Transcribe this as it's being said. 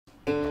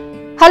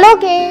Hello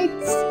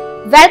kids,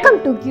 welcome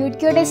to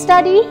Cute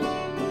Study.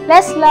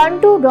 Let's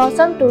learn to draw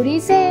some toy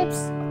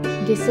shapes.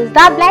 This is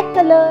the black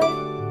color.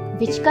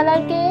 Which color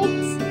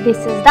kids? This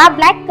is the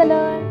black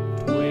color.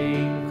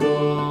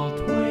 Twinkle,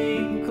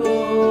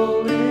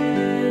 twinkle,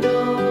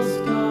 little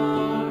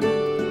star,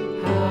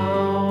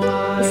 how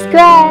I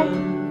Square,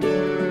 wonder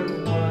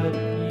what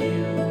you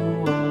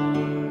are.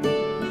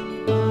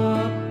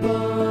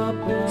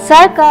 Up above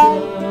circle,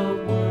 the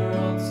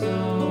world so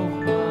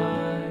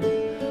high,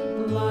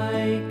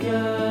 like a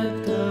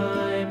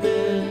diamond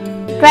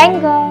in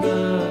triangle,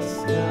 the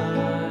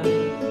sky.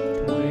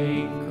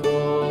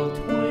 Twinkle,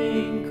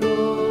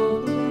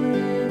 twinkle,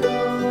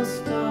 little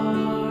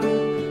star,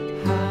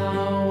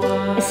 how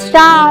I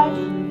star,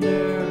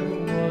 wonder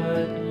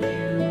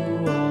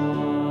what you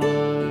are.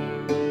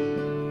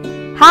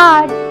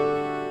 heart,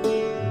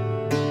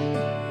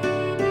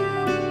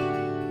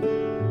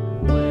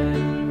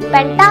 When the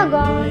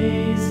pentagon.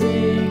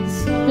 blazing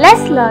sun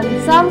Let's learn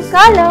some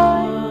color.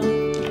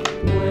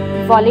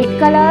 when Violet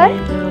color,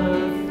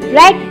 the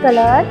red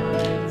color,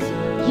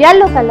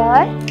 yellow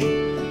color,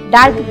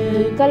 dark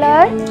blue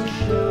color,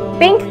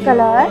 pink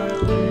color,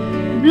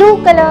 blue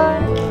color,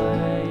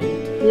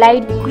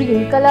 light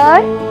green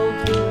color,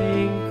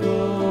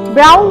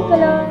 brown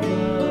color,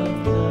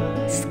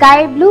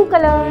 sky blue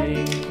color.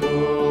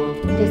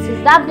 This is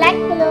the black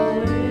color.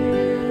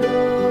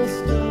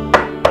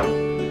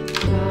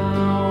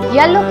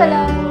 Yellow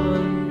color,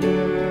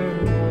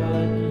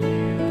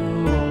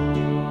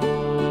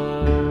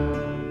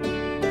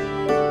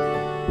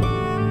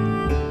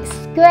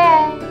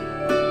 square,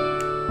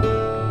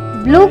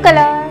 blue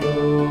color,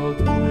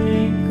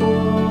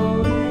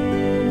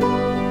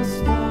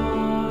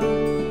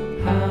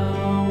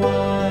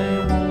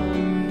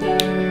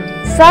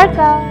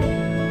 circle,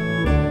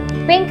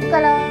 pink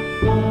color,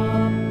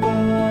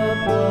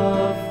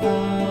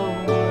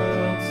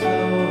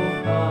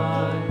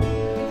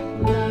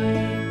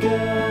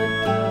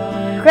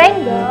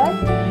 triangle,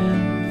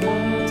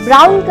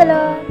 brown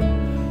color,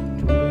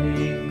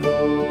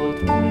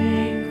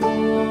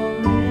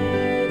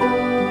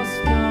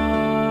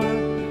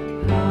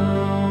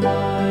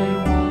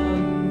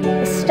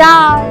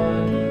 star,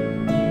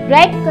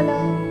 red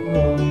color,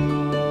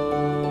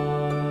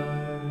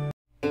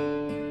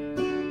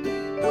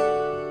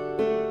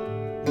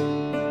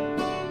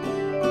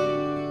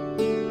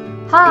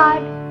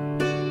 heart,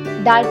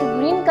 dark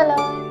green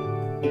color,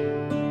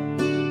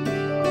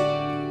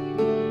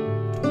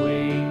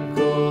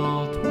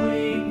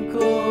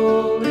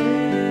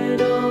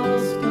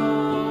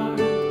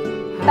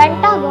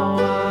 pentagon,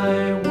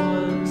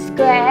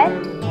 square,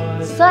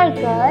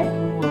 circle,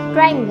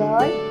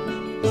 triangle,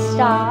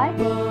 star,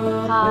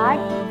 heart,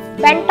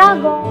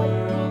 pentagon.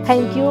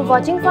 Thank you for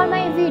watching for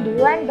my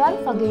video and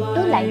don't forget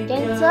to like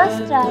and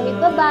subscribe.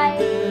 Bye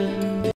bye.